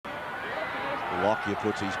Lockyer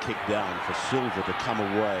puts his kick down for Silva to come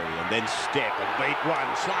away and then step and beat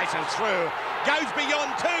one, slices through, goes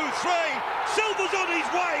beyond 2, 3, Silva's on his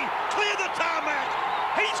way, clear the tarmac,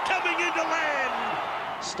 he's coming into land.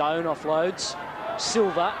 Stone offloads,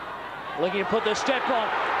 Silva looking to put the step on,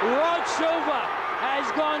 Rod Silva has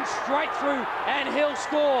gone straight through and he'll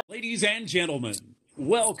score. Ladies and gentlemen,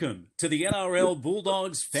 welcome to the NRL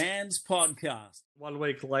Bulldogs Fans Podcast. 1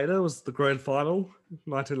 week later was the grand final,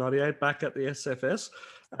 1998, back at the SFS.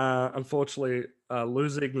 Unfortunately,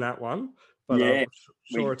 losing that one, but yeah,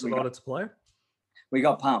 sure it's an honour to play. We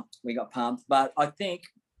got pumped. But I think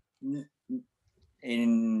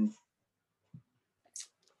in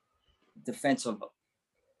defence of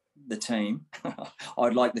the team,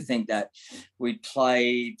 I'd like to think that we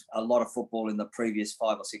played a lot of football in the previous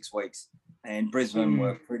 5 or 6 weeks, and Brisbane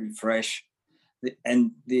were pretty fresh.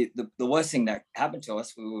 And the worst thing that happened to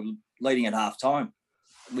us, we were leading at half time.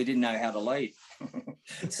 We didn't know how to lead.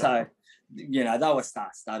 So, they were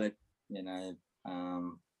start-started,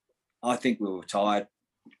 I think we were tired.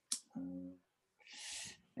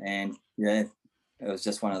 And, it was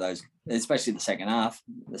just one of those, especially the second half.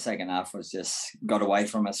 The second half was just got away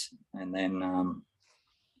from us. And then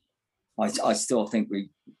I still think we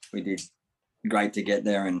did great to get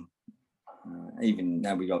there, and even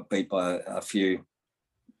though we got beat by a few,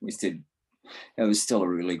 it was still a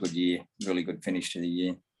really good year, really good finish to the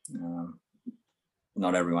year.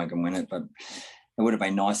 Not everyone can win it, but it would have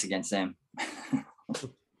been nice against them.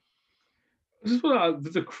 This is what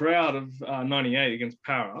the crowd of 98 against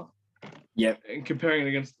Para. Yep. And comparing it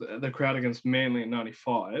against the crowd against Manly in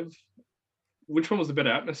 95, which one was the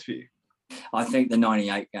better atmosphere? I think the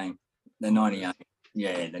 98 game. The 98.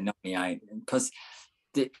 Yeah, the 98. Because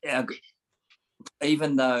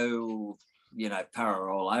even though, Para were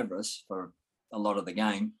all over us for a lot of the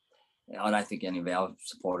game, I don't think any of our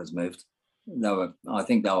supporters moved. I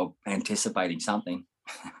think they were anticipating something.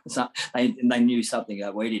 So they knew something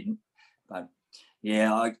that we didn't. But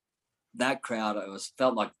yeah, that crowd,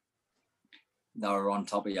 felt like they were on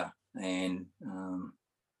top of you. And,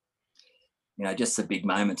 just the big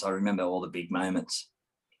moments. I remember all the big moments.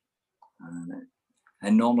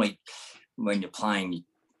 And normally when you're playing,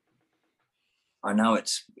 I know it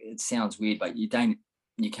sounds weird, but you can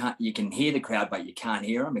hear the crowd, but you can't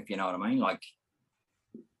hear them, if you know what I mean. Like,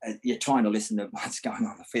 you're trying to listen to what's going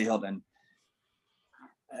on the field. And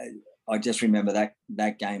I just remember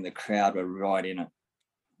that game, the crowd were right in it,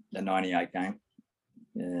 the 98 game.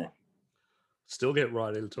 Yeah. Still get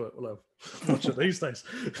right into it. Well, watch it these days.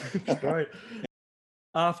 It's great.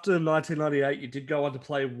 After 1998, you did go on to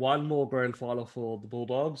play one more grand final for the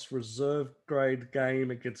Bulldogs, reserve grade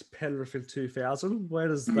game against Penrith in 2000. Where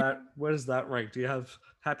does that rank? Do you have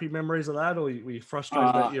happy memories of that, or were you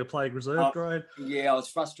frustrated that you're playing reserve grade? Yeah, I was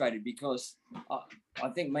frustrated because I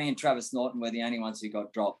think me and Travis Norton were the only ones who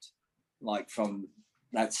got dropped, like from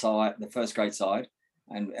that side, the first grade side,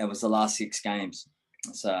 and it was the last 6 games.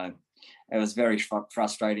 So it was very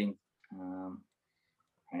frustrating,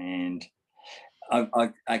 and I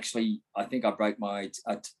think I broke my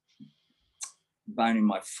bone in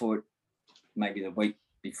my foot maybe the week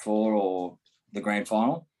before or the grand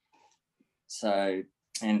final. So,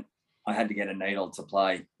 and I had to get a needle to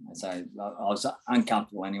play. So I was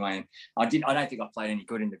uncomfortable anyway. I don't think I played any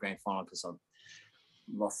good in the grand final because I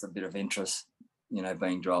lost a bit of interest,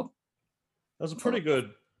 being dropped. That was a pretty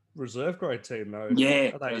good reserve grade team, though.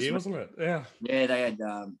 Yeah. That year, wasn't it? Yeah. Yeah, they had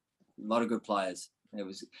a lot of good players. It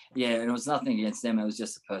was nothing against them. It was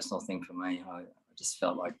just a personal thing for me. I just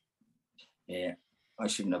felt like, I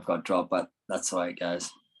shouldn't have got dropped, but that's the way it goes.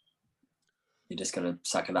 You just got to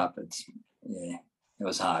suck it up. It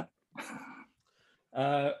was hard.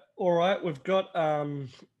 All right, we've got a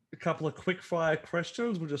couple of quick fire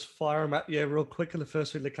questions. We'll just fire them at you real quick, and the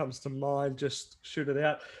first thing that comes to mind, just shoot it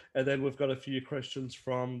out. And then we've got a few questions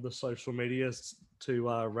from the social medias to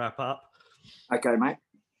wrap up. Okay, mate.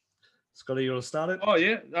 Scotty, you want to start it? Oh,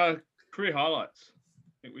 yeah. Career highlights.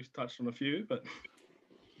 I think we've touched on a few, but...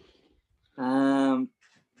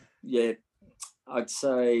 I'd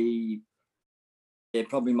say,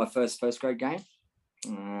 probably my first grade game.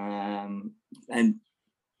 And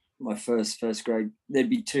my first grade, there'd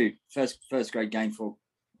be 2. First grade game for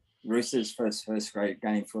Roosters, first grade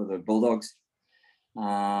game for the Bulldogs.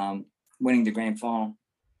 Winning the grand final.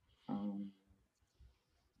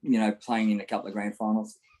 Playing in a couple of grand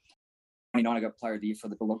finals. 99, I got Player of the Year for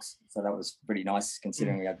the Bulldogs, so that was pretty nice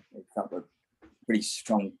considering we had a couple of pretty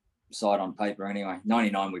strong side on paper anyway.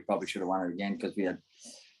 99, we probably should have won it again because we had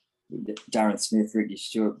Darren Smith, Ricky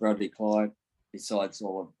Stewart, Bradley Clyde, besides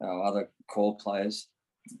all of our other core players.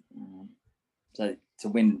 So to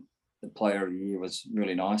win the player of the year was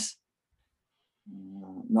really nice.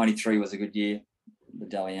 93 was a good year, the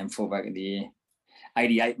Dally M fullback of the year.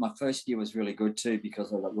 88, my first year was really good too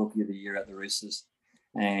because I got rookie of the year at the Roosters.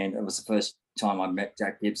 And it was the first time I met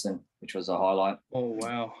Jack Gibson, which was a highlight. Oh,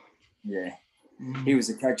 wow. Yeah. He was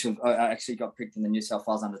the coach of, I actually got picked in the New South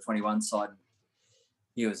Wales under-21 side.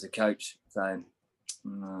 He was the coach. So,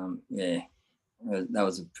 yeah, that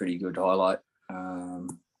was a pretty good highlight.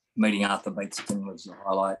 Meeting Arthur Beetson was a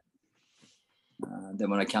highlight. Then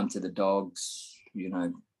when I come to the Dogs, you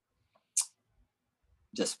know,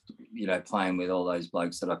 just, you know, playing with all those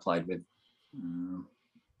blokes that I played with.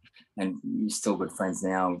 And you're still good friends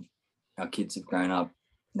now. Our kids have grown up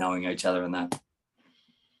knowing each other and that.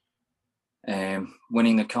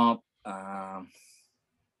 Winning the comp, I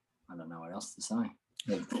don't know what else to say.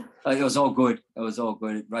 It was all good. It was all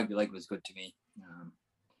good. Rugby league was good to me.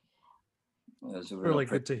 It was Really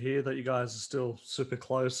good to hear that you guys are still super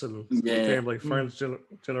close and Yeah. family friends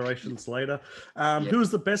generations later. Who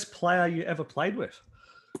was the best player you ever played with?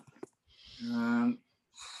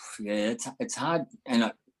 Yeah, it's hard,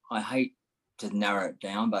 and I hate to narrow it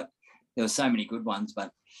down, but there were so many good ones.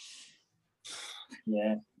 But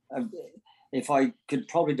yeah, if I could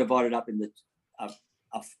probably divide it up in a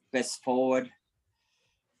best forward,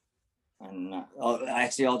 and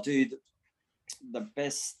I'll do the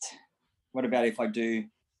best. What about if I do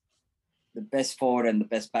the best forward and the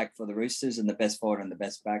best back for the Roosters, and the best forward and the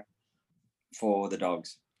best back for the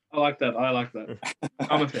Dogs? I like that.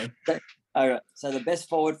 I'm a fan. All right. So the best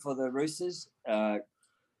forward for the Roosters,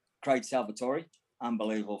 Craig Salvatore,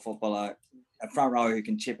 unbelievable footballer, a front row who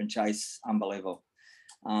can chip and chase, unbelievable.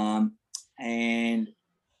 And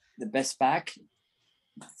the best back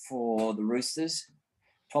for the Roosters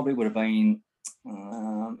probably would have been,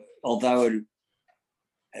 although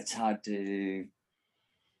it's hard to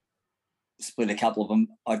split a couple of them,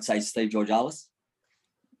 I'd say Steve Georgalis,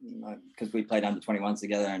 because we played under-21s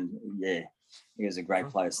together, and yeah, he was a great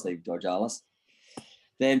player, Steve Georgalis.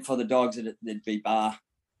 Then for the Dogs, it'd be Bar,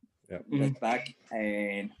 left back,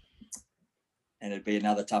 and it'd be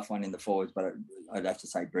another tough one in the forwards, but I'd have to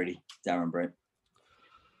say Darren Brett.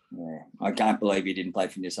 Yeah, I can't believe he didn't play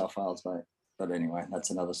for New South Wales, but anyway, that's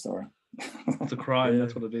another story. It's a crime.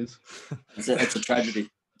 That's what it is. It's a tragedy.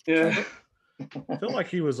 Yeah. I feel like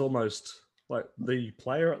he was almost like the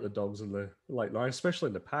player at the Dogs in the late 90s, especially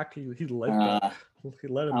in the pack. He led that. He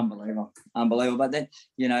led him. Unbelievable. But then,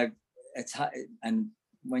 you know, it's hard, and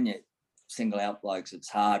when you single out blokes, it's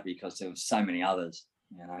hard because there was so many others,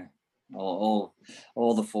 you know, all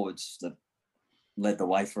the forwards that led the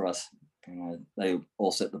way for us. You know, they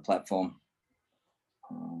all set the platform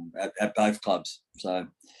at both clubs. So,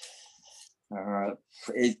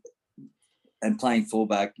 and playing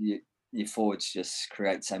fullback, your forwards just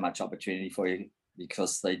create so much opportunity for you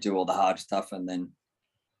because they do all the hard stuff, and then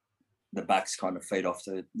the backs kind of feed off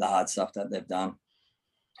the hard stuff that they've done.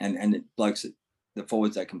 And the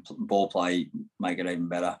forwards that can ball play make it even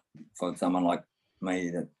better for someone like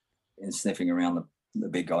me that is sniffing around the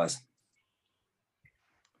big guys.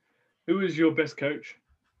 Who is your best coach?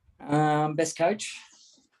 Best coach?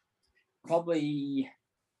 Probably,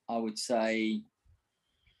 I would say,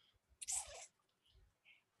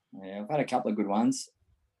 yeah, I've had a couple of good ones,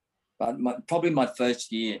 but probably my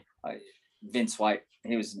first year, Vince Waite,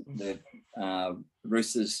 he was the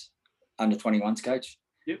Roosters under-21s coach.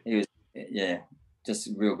 Yep. He was, just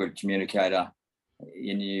a real good communicator.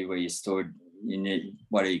 You knew where you stood. You knew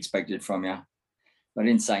what he expected from you. But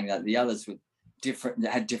in saying that, the others were different,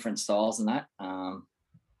 had different styles and that. I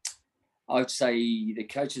would say the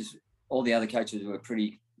coaches, all the other coaches were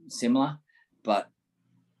pretty similar, but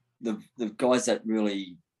the guys that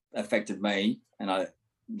really affected me, and I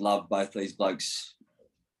love both these blokes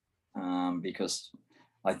because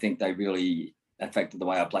I think they really affected the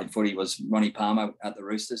way I played footy, was Ronnie Palmer at the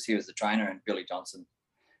Roosters. He was the trainer, and Billy Johnson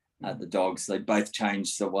at the Dogs. They both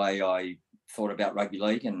changed the way I thought about rugby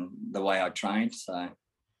league and the way I trained. So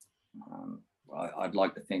I'd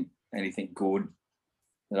like to think anything good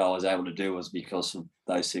that I was able to do was because of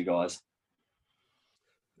those two guys.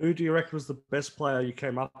 Who do you reckon was the best player you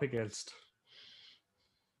came up against?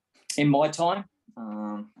 In my time,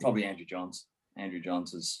 probably Andrew Johns. Andrew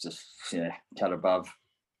Johns was just, cut above.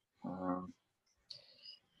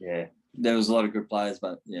 There was a lot of good players,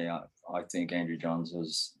 but I think Andrew Johns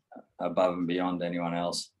was above and beyond anyone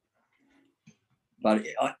else. But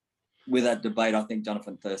with that debate, I think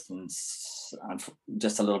Jonathan Thurston's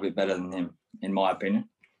just a little bit better than him, in my opinion.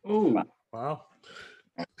 Oh, wow.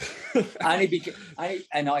 Only because,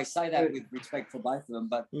 and I say that with respect for both of them,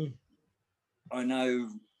 but I know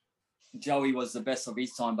Joey was the best of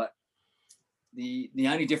his time, but the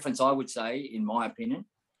only difference I would say, in my opinion,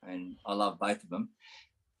 and I love both of them,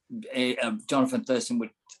 Jonathan Thurston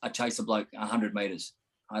would chase a bloke 100 metres.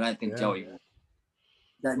 I don't think Joey would.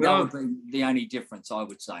 That would be the only difference, I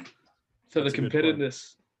would say. So the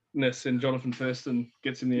competitiveness in Jonathan Thurston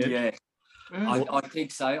gets in the edge. Yeah, I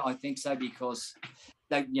think so. I think so because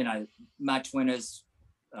they, match winners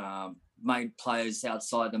made players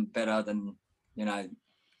outside them better than,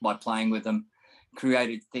 by playing with them,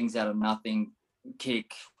 created things out of nothing,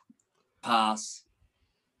 kick, pass,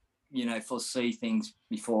 foresee things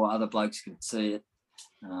before other blokes could see it.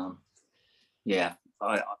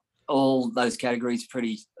 All those categories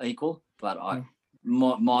pretty equal, but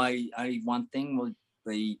my only one thing would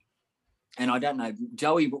be, and I don't know,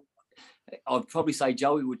 Joey, I'd probably say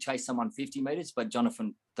Joey would chase someone 50 metres, but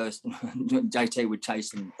Jonathan Thurston, JT would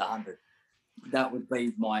chase them 100. That would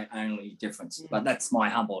be my only difference, but that's my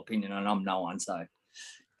humble opinion, and I'm no one, so,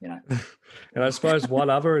 And I suppose one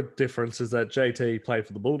other difference is that JT played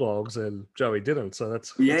for the Bulldogs and Joey didn't, so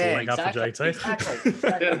that's a leg up for JT.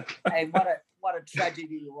 Exactly. And what a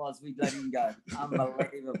tragedy it was. We let him go.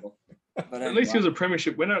 Unbelievable. But at least he was a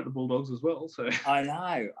premiership winner at the Bulldogs as well. So I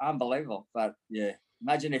know, unbelievable. But yeah,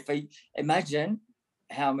 imagine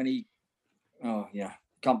how many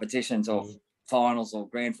competitions or finals or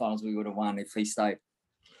grand finals we would have won if he stayed.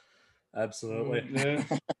 Absolutely.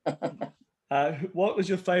 Yeah. What was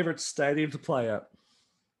your favourite stadium to play at?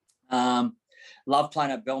 Love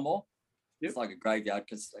playing at Belmore. Yep. It's like a graveyard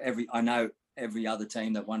because I know every other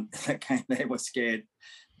team that came there was scared.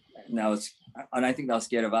 No, I don't think they were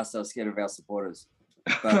scared of us. They were scared of our supporters.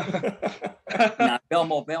 But no,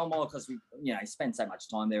 Belmore, because we spend so much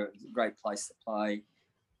time there. It's a great place to play,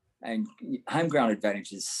 and home ground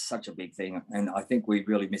advantage is such a big thing. And I think we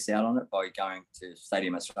really miss out on it by going to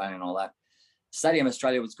Stadium Australia and all that. Stadium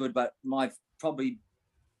Australia was good, but my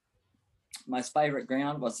favourite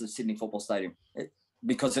ground was the Sydney Football Stadium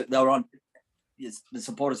because they were on. The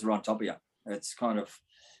supporters are on top of you. It's kind of,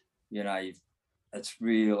 it's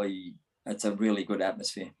a really good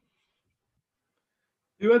atmosphere.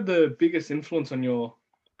 Who had the biggest influence on your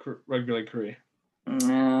rugby league career?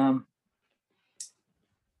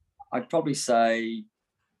 I'd probably say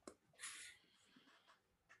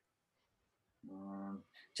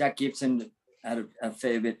Jack Gibson had a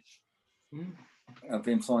fair bit of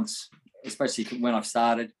influence, especially when I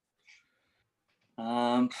started.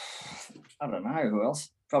 I don't know who else.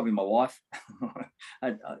 Probably my wife.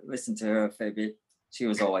 I listened to her a fair bit. She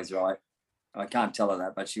was always right. I can't tell her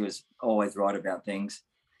that, but she was always right about things.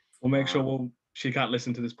 We'll make sure she can't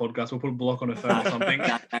listen to this podcast. We'll put a block on her phone or something.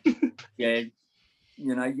 Yeah,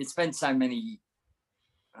 you spend so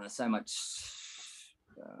much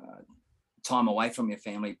time away from your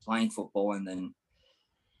family playing football, and then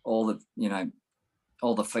all the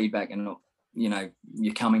feedback, and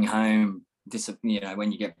you're coming home,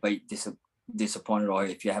 when you get beat, disappointed, or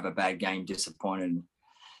if you have a bad game, disappointed.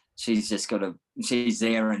 She's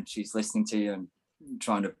there and she's listening to you and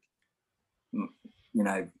trying to,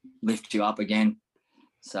 lift you up again.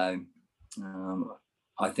 So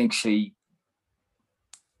I think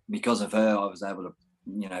because of her, I was able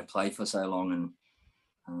to, play for so long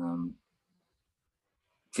and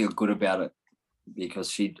feel good about it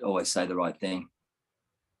because she'd always say the right thing.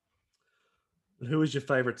 Who was your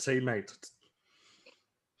favourite teammate?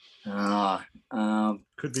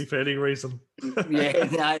 Could be for any reason.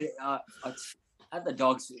 Yeah, at the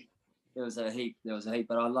Dogs, there was a heap,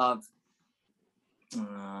 but I love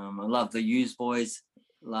the Hughes boys,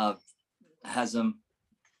 love Haslam,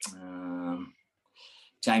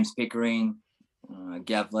 James Pickering,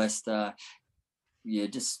 Gav Lester. Yeah,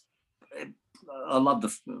 I love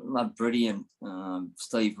Bridie and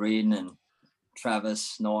Steve Reardon and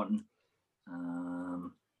Travis Norton,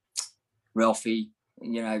 Ralphie,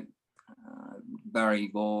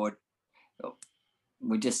 Barry Ward.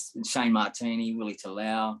 Shane Martini, Willie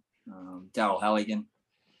Talau, Daryl Halligan.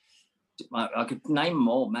 I could name them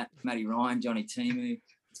all. Matty Ryan, Johnny Timu,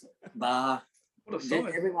 Bar.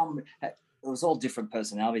 Everyone. It was all different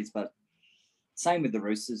personalities, but same with the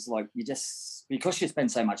Roosters. Like because you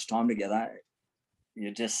spend so much time together,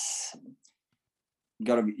 you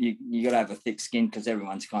gotta have a thick skin because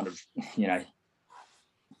everyone's kind of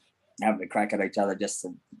having a crack at each other just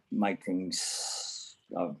to make things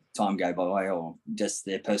time go by, or just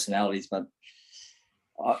their personalities. But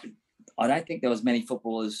I don't think there was many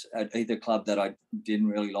footballers at either club that I didn't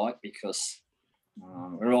really like because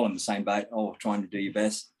we're all in the same boat, all trying to do your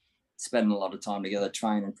best, spending a lot of time together,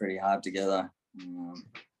 training pretty hard together,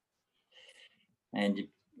 and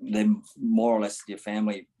they're more or less your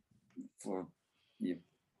family for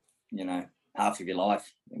half of your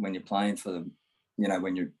life when you're playing for them.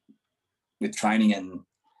 when you're with training and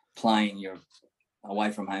playing, you're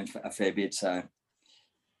away from home a fair bit. So,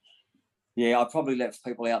 yeah, I probably left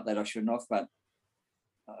people out that I shouldn't have, but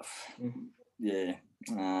yeah.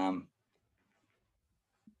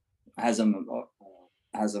 Hasm,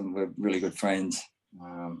 we're really good friends.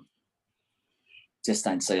 Just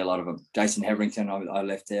don't see a lot of them. Jason Heverington, I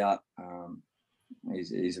left out.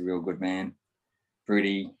 He's a real good man.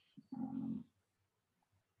 Pretty.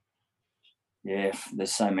 Yeah,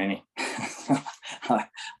 there's so many.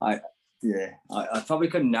 I probably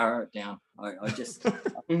couldn't narrow it down. I just,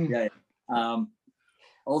 yeah.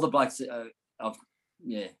 All the blokes,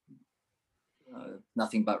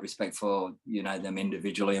 nothing but respect for, them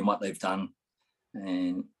individually and what they've done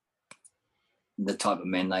and the type of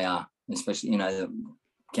men they are, especially,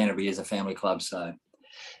 Canterbury is a family club, so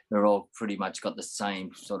they're all pretty much got the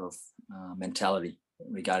same sort of mentality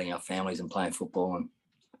regarding our families and playing football, and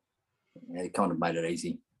it kind of made it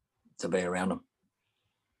easy to be around them.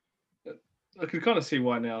 I can kind of see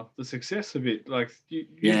why now the success of it. Like you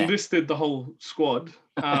listed the whole squad,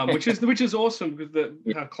 which is awesome because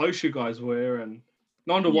how close you guys were, and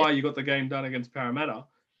no wonder why you got the game done against Parramatta.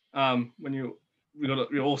 When you're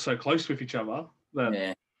all so close with each other,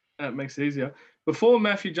 that makes it easier. Before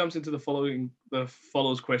Matthew jumps into the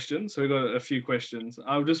followers question, so we got a few questions.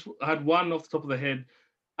 I had one off the top of the head.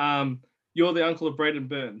 You're the uncle of Braden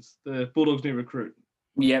Burns, the Bulldogs' new recruit.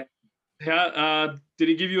 Yep. How did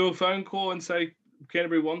he give you a phone call and say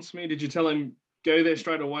Canterbury wants me? Did you tell him go there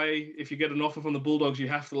straight away? If you get an offer from the Bulldogs, you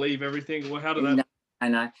have to leave everything. Well, how did that?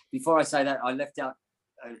 No. Before I say that, I left out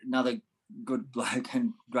another good bloke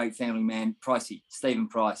and great family man, Pricey, Stephen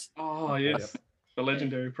Price. Oh yes, the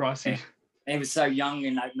legendary Pricey. He was so young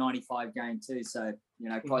in that '95 game too. So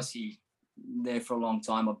Pricey there for a long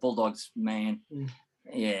time. A Bulldogs man.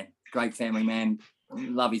 Yeah, great family man.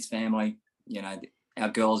 Love his family. Our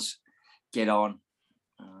girls get on.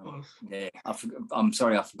 I'm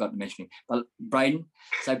sorry, I forgot to mention him. But Braden.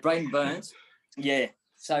 So Braden Burns. Yeah.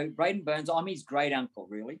 So Braden Burns, I'm his great uncle,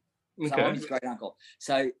 really. So I'm his great uncle.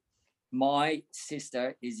 So my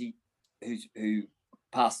sister Izzy, who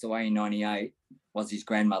passed away in '98, was his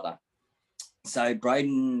grandmother. So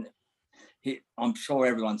Braden, I'm sure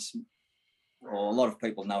a lot of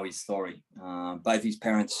people know his story. Both his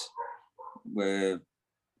parents were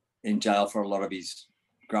in jail for a lot of his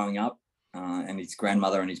growing up, and his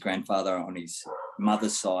grandmother and his grandfather on his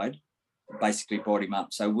mother's side basically brought him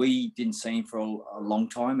up. So we didn't see him for a long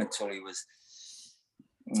time until he was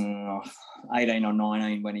 18 or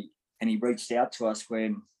 19 when he reached out to us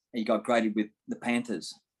when he got graded with the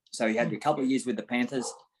Panthers. So he had a couple of years with the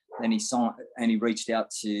Panthers, then he signed and he reached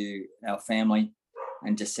out to our family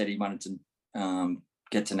and just said he wanted to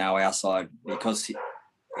get to know our side because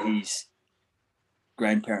his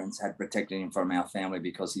grandparents had protected him from our family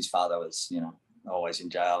because his father was, always in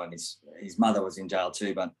jail, and his mother was in jail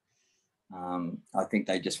too. But I think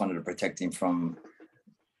they just wanted to protect him from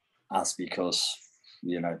us because,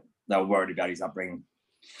 they were worried about his upbringing.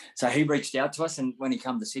 So he reached out to us, and when he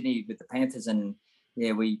came to Sydney with the Panthers, and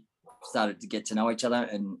we started to get to know each other,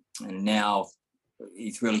 and now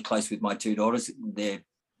he's really close with my two daughters.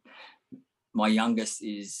 My youngest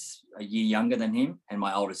is a year younger than him, and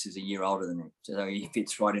my oldest is a year older than him. So he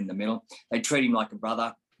fits right in the middle. They treat him like a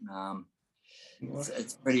brother.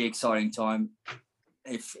 It's a pretty exciting time.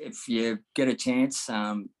 If you get a chance,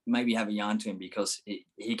 maybe have a yarn to him because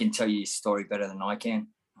he can tell you his story better than I can.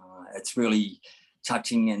 It's really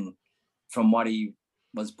touching, and from what he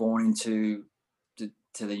was born into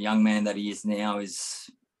to the young man that he is now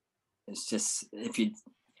it's just, if you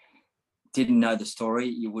didn't know the story,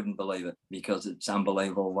 you wouldn't believe it because it's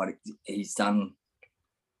unbelievable what he's done.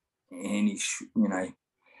 And he's,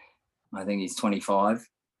 I think he's 25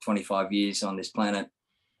 years on this planet.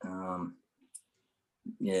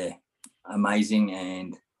 Amazing.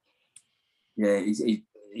 And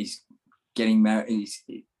he's getting married.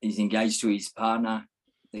 He's engaged to his partner.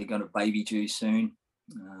 They've got a baby due soon.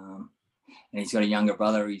 And he's got a younger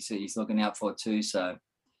brother he's looking out for too. So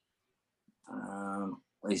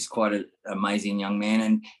he's quite an amazing young man,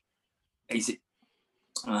 and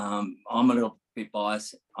I'm a little bit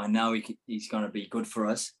biased. I know he's going to be good for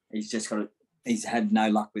us. He's had no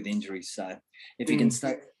luck with injuries. So if he can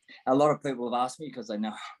stay, a lot of people have asked me because they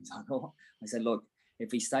know he's uncle. I said, look,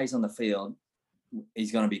 if he stays on the field,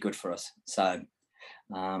 he's going to be good for us. So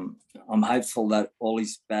I'm hopeful that all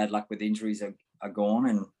his bad luck with injuries are gone,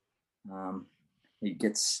 and he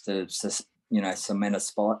gets to cement a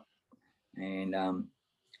spot, and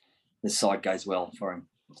the side goes well for him.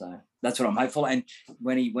 So that's what I'm hopeful. And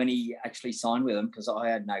when he actually signed with them, because I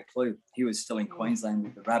had no clue, he was still in Queensland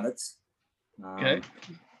with the Rabbits, Okay.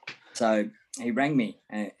 So he rang me,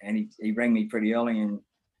 and he rang me pretty early, and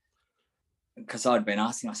because I'd been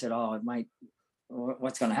asking, I said, "Oh, mate,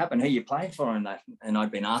 what's going to happen? Who you playing for?" And that, and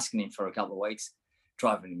I'd been asking him for a couple of weeks,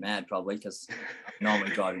 driving him mad probably, because I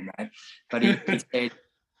normally drive him mad. But he said,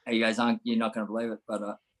 he goes, "You're not going to believe it, but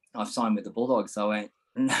I've signed with the Bulldogs." So I went,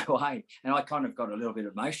 "No way!" And I kind of got a little bit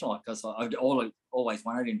emotional because I'd always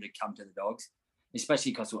wanted him to come to the Dogs,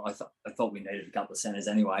 especially because I thought we needed a couple of centres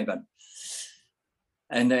anyway. But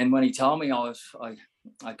and then when he told me, I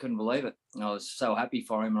couldn't believe it. I was so happy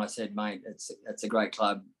for him, and I said, "Mate, it's a great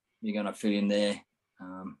club. You're going to fit in there."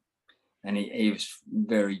 And he was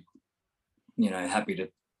very, happy to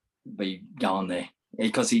be going there,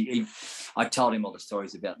 because I told him all the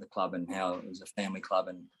stories about the club and how it was a family club,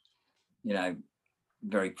 and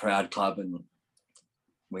very proud club, and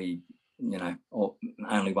we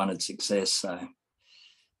only wanted success. So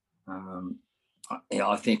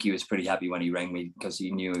I think he was pretty happy when he rang me, because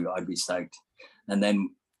he knew I'd be stoked. And then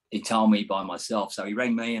he told me by myself. So he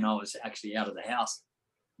rang me, and I was actually out of the house.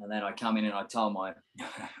 And then I come in and I told my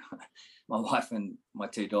my wife and my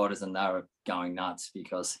two daughters, and they were going nuts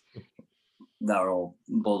because they were all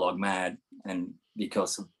Bulldog mad, and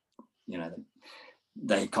because of,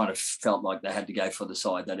 they kind of felt like they had to go for the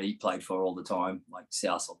side that he played for all the time, like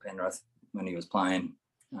South or Penrith when he was playing.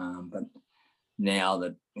 But now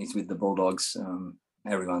that he's with the Bulldogs,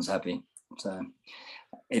 everyone's happy. So,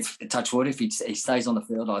 if touch wood, if he stays on the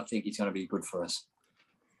field, I think he's going to be good for us.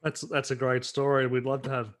 That's a great story. We'd love to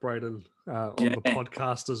have Braden on the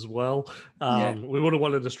podcast as well. We wouldn't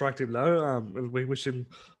want to distract him though. We wish him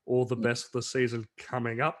all the best for the season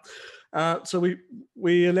coming up. So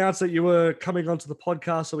we announced that you were coming onto the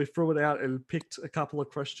podcast, so we threw it out and picked a couple of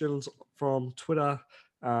questions from Twitter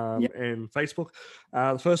and Facebook.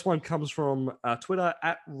 The first one comes from Twitter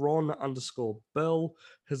at Ron_Bell,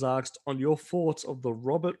 has asked, on your thoughts of the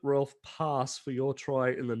Robert Ralph pass for your try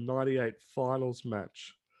in the 98 finals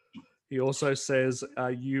match. He also says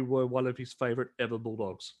you were one of his favourite ever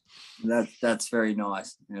Bulldogs. That's very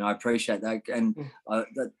nice, and I appreciate that. And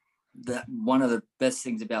that one of the best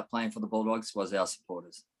things about playing for the Bulldogs was our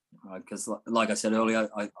supporters, because like I said earlier,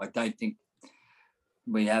 I don't think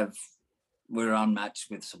we're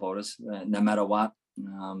unmatched with supporters. No matter what,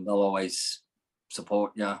 they'll always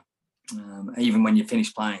support you. Even when you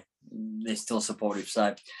finish playing, they're still supportive.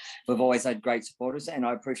 So we've always had great supporters, and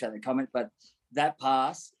I appreciate the comment. But that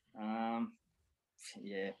pass,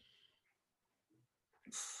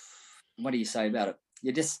 what do you say about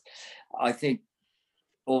it? I think,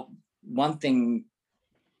 well, one thing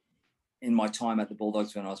in my time at the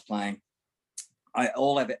Bulldogs when I was playing,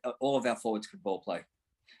 all of our forwards could ball play.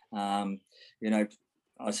 I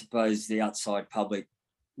suppose the outside public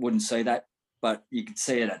wouldn't see that, but you could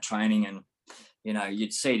see it at training, and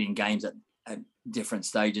you'd see it in games at different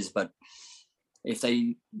stages. But if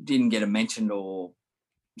they didn't get a mention or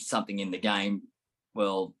something in the game,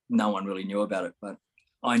 well, no one really knew about it. But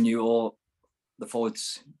I knew all the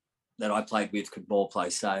forwards that I played with could ball play.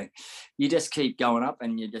 So you just keep going up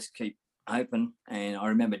and you just keep hoping. And I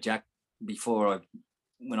remember Jack,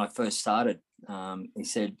 when I first started, he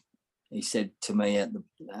said to me at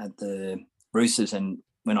the Roosters, and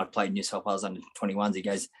when I played New South Wales under 21s, he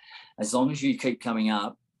goes, as long as you keep coming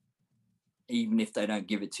up, even if they don't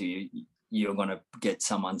give it to you, you're going to get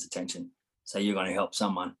someone's attention. So you're going to help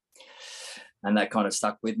someone. And that kind of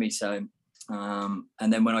stuck with me. So, and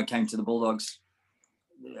then when I came to the Bulldogs,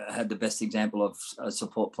 I had the best example of a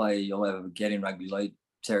support player you'll ever get in rugby league,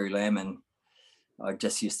 Terry Lamb, and I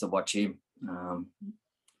just used to watch him.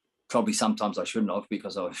 Probably sometimes I shouldn't have,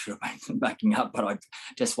 because I should have been backing up, but I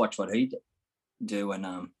just watched what he'd do,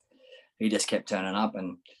 and he just kept turning up.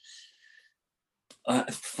 And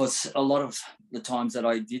for a lot of the times that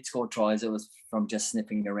I did score tries, it was from just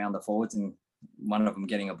sniffing around the forwards and one of them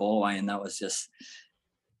getting a ball away, and that was just,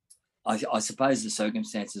 I suppose the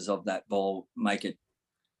circumstances of that ball make it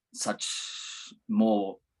such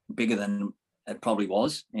more bigger than it probably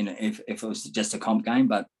was if it was just a comp game.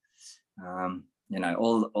 But all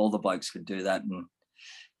the blokes could do that, and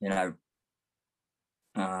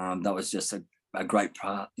that was just a great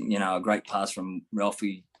pass from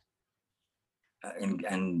Ralphie,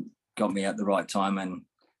 and got me at the right time. And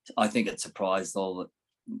I think it surprised all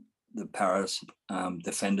the Paris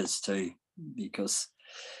defenders too, because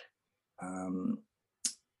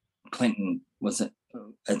Clinton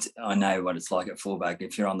I know what it's like at fullback.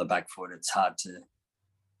 If you're on the back foot, it's hard to,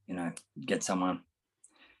 get someone.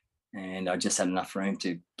 And I just had enough room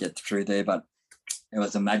to get through there, but it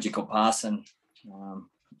was a magical pass, and I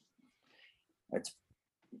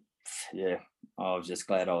was just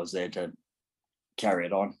glad I was there to carry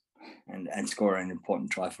it on. and score an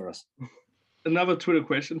important try for us. Another Twitter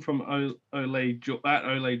question from Ole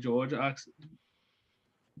George asks,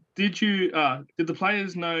 did the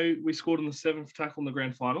players know we scored on the 7th tackle in the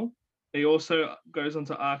grand final? He also goes on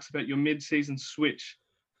to ask about your mid-season switch,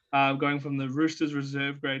 going from the Roosters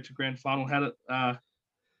reserve grade to grand final. How did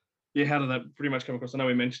that pretty much come across? I know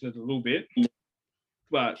we mentioned it a little bit,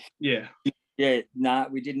 but yeah. Yeah,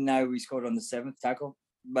 we didn't know we scored on the 7th tackle,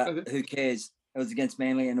 but okay. Who cares? It was against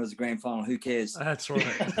Manly and it was a grand final. Who cares? That's right.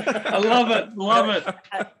 I love it.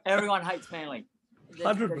 Everyone hates Manly.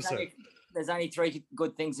 100%. There's only 3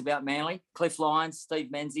 good things about Manly: Cliff Lyons, Steve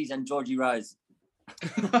Menzies, and Georgie Rose.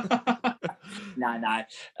 No, I'm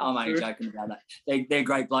only joking about that. They're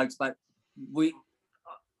great blokes, but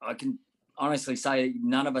I can honestly say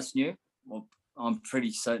none of us knew. Well, I'm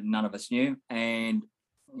pretty certain none of us knew, and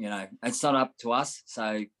it's not up to us.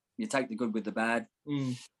 So you take the good with the bad.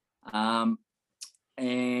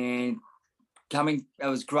 And it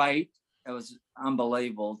was great. It was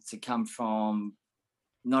unbelievable to come from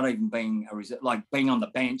not even being a reserve, like being on the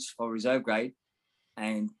bench for reserve grade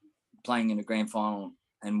and playing in a grand final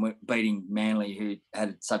and beating Manly, who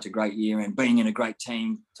had such a great year, and being in a great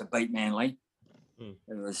team to beat Manly. It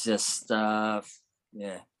was just, And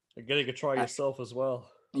getting a try yourself as well.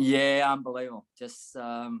 Yeah, unbelievable. Just,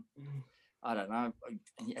 I don't know.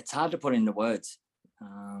 It's hard to put into words.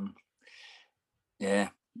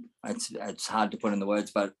 It's hard to put in the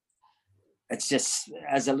words, but it's just,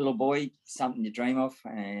 as a little boy, something you dream of,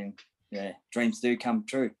 and dreams do come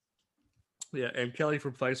true. Yeah, and Kelly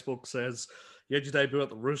from Facebook says, you had your debut at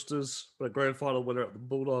the Roosters, but a grand final winner at the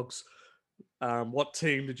Bulldogs. What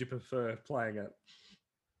team did you prefer playing at?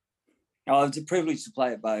 Oh, it's a privilege to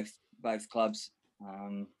play at both clubs.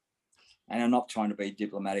 And I'm not trying to be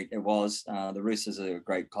diplomatic. It was. The Roosters are a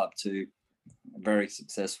great club too, very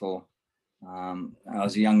successful. I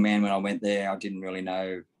was a young man when I went there. I didn't really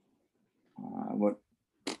know what,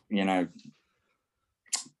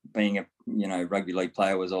 being a rugby league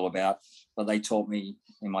player was all about. But they taught me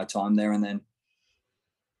in my time there. And then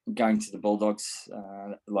going to the Bulldogs,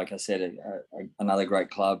 like I said, another great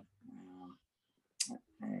club,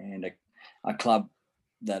 and a club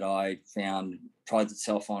that I found prides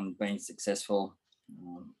itself on being successful.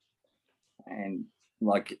 And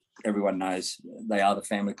like everyone knows, they are the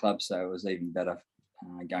family club, so it was even better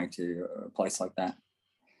going to a place like that.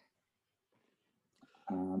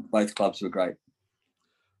 Both clubs were great.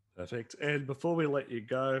 Perfect. And before we let you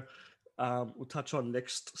go, we'll touch on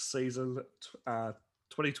next season,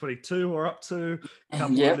 2022. We're up to a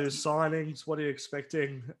couple of new signings. What are you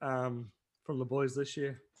expecting from the boys this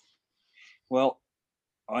year? Well,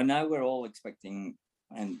 I know we're all expecting,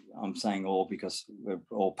 and I'm saying all because we're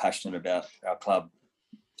all passionate about our club,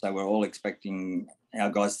 so we're all expecting our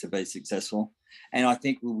guys to be successful, and I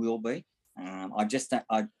think we will be. I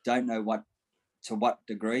don't know to what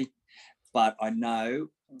degree, but I know,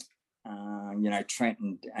 Trent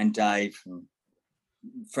and Dave and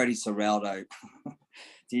Freddie Serraldo.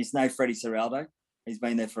 Do you know Freddie Serraldo? He's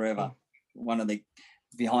been there forever. One of the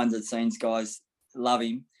behind the scenes guys. Love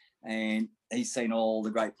him, and he's seen all the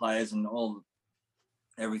great players and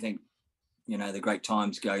everything, the great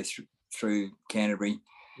times go through Canterbury.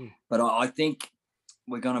 But I think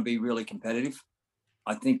we're going to be really competitive.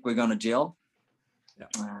 I think we're going to gel.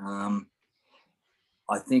 Yeah.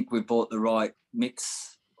 I think we bought the right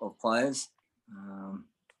mix of players.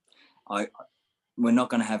 We're not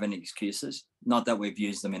going to have any excuses. Not that we've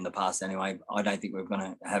used them in the past anyway. I don't think we're going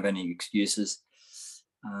to have any excuses.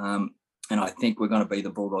 And I think we're going to be the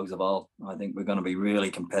Bulldogs of old. I think we're going to be really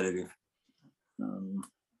competitive.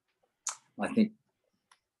 I think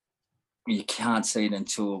you can't see it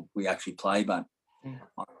until we actually play, but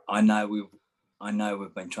I know we've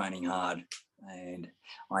been training hard, and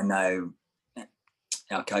I know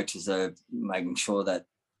our coaches are making sure that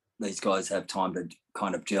these guys have time to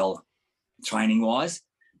kind of gel training-wise,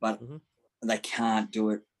 but they can't do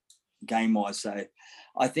it game-wise. So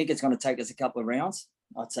I think it's going to take us a couple of rounds.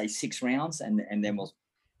 I'd say 6 rounds, and then we'll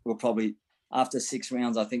probably, after 6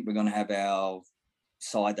 rounds, I think we're going to have our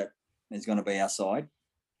side that is going to be our side.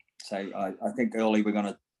 So I think early we're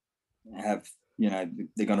going to have,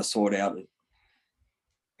 they're going to sort out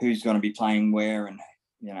who's going to be playing where, and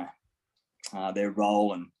their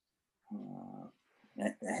role, and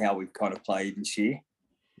how we've kind of played this year.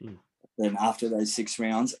 Then after those 6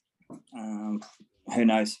 rounds, who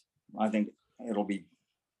knows? I think it'll be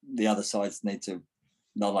the other sides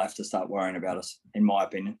they'll have to start worrying about us, in my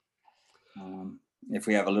opinion, if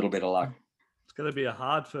we have a little bit of luck. It's going to be a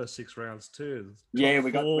hard first 6 rounds too. Yeah,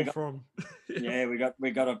 we got a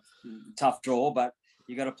tough draw, but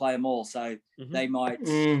You got to play them all. So they might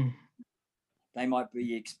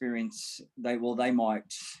be experienced. We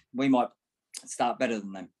might start better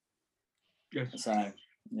than them. Yes. So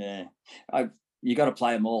yeah, you got to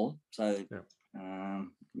play them all. So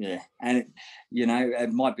and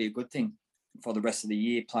it might be a good thing for the rest of the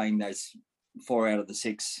year playing those 4 out of the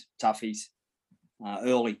 6 toughies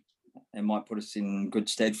early. It might put us in good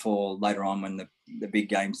stead for later on when the big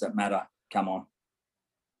games that matter come on.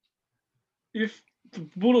 If the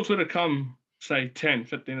Bulldogs were to come, say,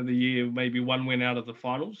 10th at the end of the year, maybe 1 win out of the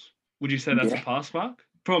finals, would you say that's a pass mark?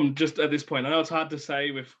 From just at this point, I know it's hard to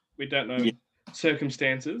say we don't know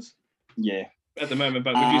circumstances. Yeah. At the moment,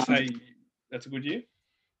 but would you say that's a good year?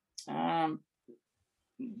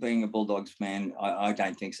 Being a Bulldogs man, I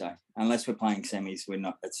don't think so. Unless we're playing semis,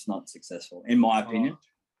 it's not successful, in my opinion.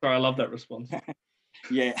 Sorry, I love that response.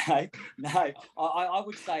 No, I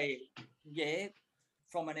would say,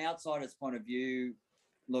 from an outsider's point of view,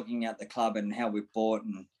 looking at the club and how we've bought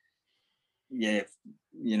and,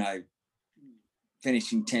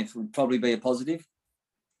 finishing 10th would probably be a positive.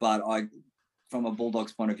 But from a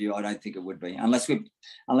Bulldogs point of view, I don't think it would be. Unless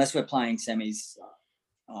we're playing semis,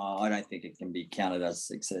 I don't think it can be counted as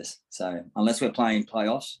success. So unless we're playing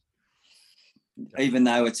playoffs, even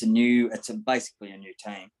though it's basically a new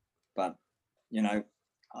team, but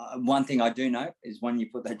one thing I do know is when you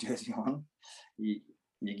put that jersey on, you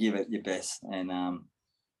give it your best, and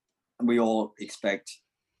we all expect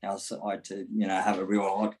our side to have a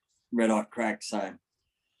real red hot crack. So,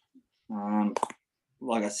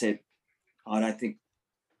 like I said, I don't think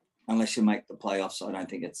unless you make the playoffs, I don't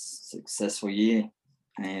think it's a successful year,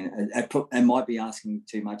 and it might be asking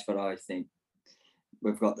too much, but I think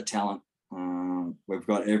we've got the talent. We've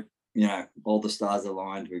got all the stars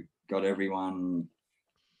aligned. We've got everyone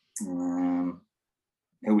who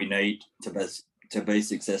we need to be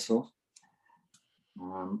successful.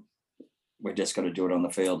 We've just got to do it on the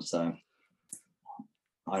field. So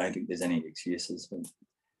I don't think there's any excuses, but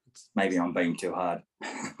maybe I'm being too hard.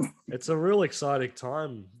 It's a real exciting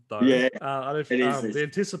time, though. Yeah, the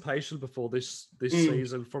anticipation before this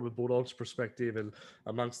season, from a Bulldogs perspective, and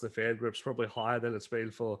amongst the fan groups, probably higher than it's been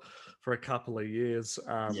for a couple of years.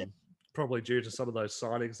 Probably due to some of those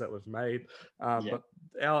signings that we've made. But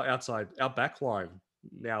our back line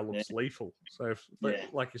now looks lethal. So,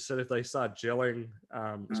 like you said, if they start gelling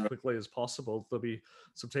as quickly as possible, there'll be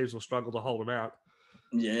some teams will struggle to hold them out.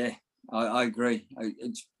 Yeah, I agree.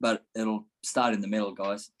 But it'll start in the middle,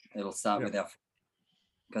 guys. It'll start with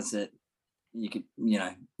because the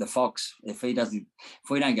Fox, if we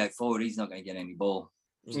don't go forward, he's not going to get any ball.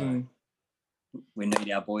 So we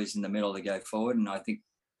need our boys in the middle to go forward, and I think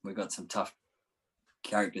we've got some tough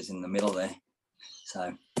characters in the middle there.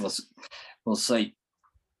 So we'll see.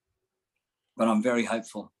 But I'm very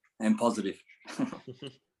hopeful and positive.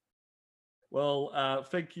 Well,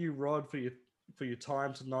 thank you, Rod, for your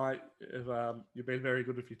time tonight. You've been very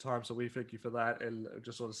good with your time, so we thank you for that. And I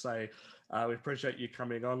just want to say we appreciate you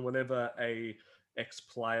coming on. Whenever a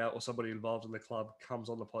ex-player or somebody involved in the club comes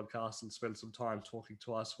on the podcast and spends some time talking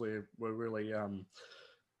to us, we're really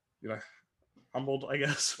humbled, I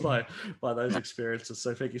guess, by those experiences.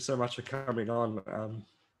 So thank you so much for coming on.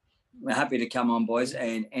 We're happy to come on, boys,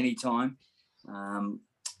 and anytime.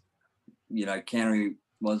 Canterbury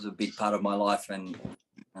was a big part of my life, and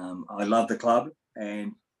I love the club,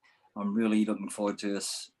 and I'm really looking forward to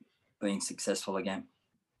us being successful again.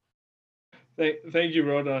 Thank you,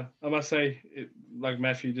 Rod. I must say, like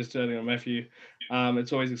Matthew, just earlier on Matthew,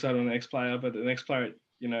 it's always exciting an ex-player, but an ex-player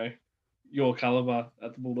at, your caliber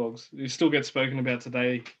at the Bulldogs, you still get spoken about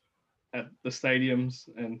today at the stadiums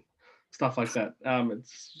and stuff like that.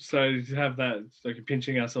 It's so to have that, it's like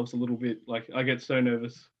pinching ourselves a little bit. Like I get so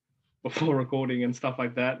nervous before recording and stuff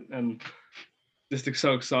like that, and just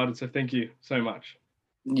so excited. So thank you so much.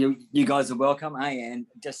 You guys are welcome, and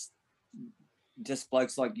just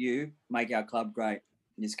blokes like you make our club great.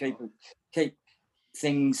 You just keep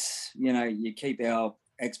things, you keep our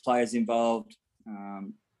ex-players involved.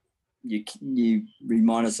 You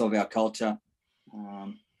remind us of our culture,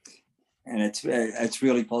 and it's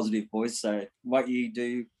really positive, boys. So what you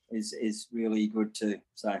do is really good too.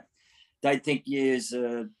 So don't think years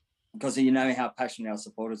because how passionate our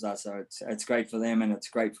supporters are. So it's great for them, and it's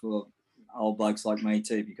great for old blokes like me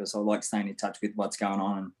too, because I like staying in touch with what's going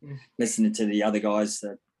on and listening to the other guys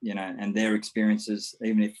that and their experiences,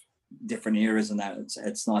 even if different eras and that.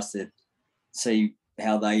 It's nice to see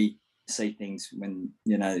how they see things when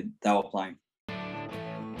they were playing.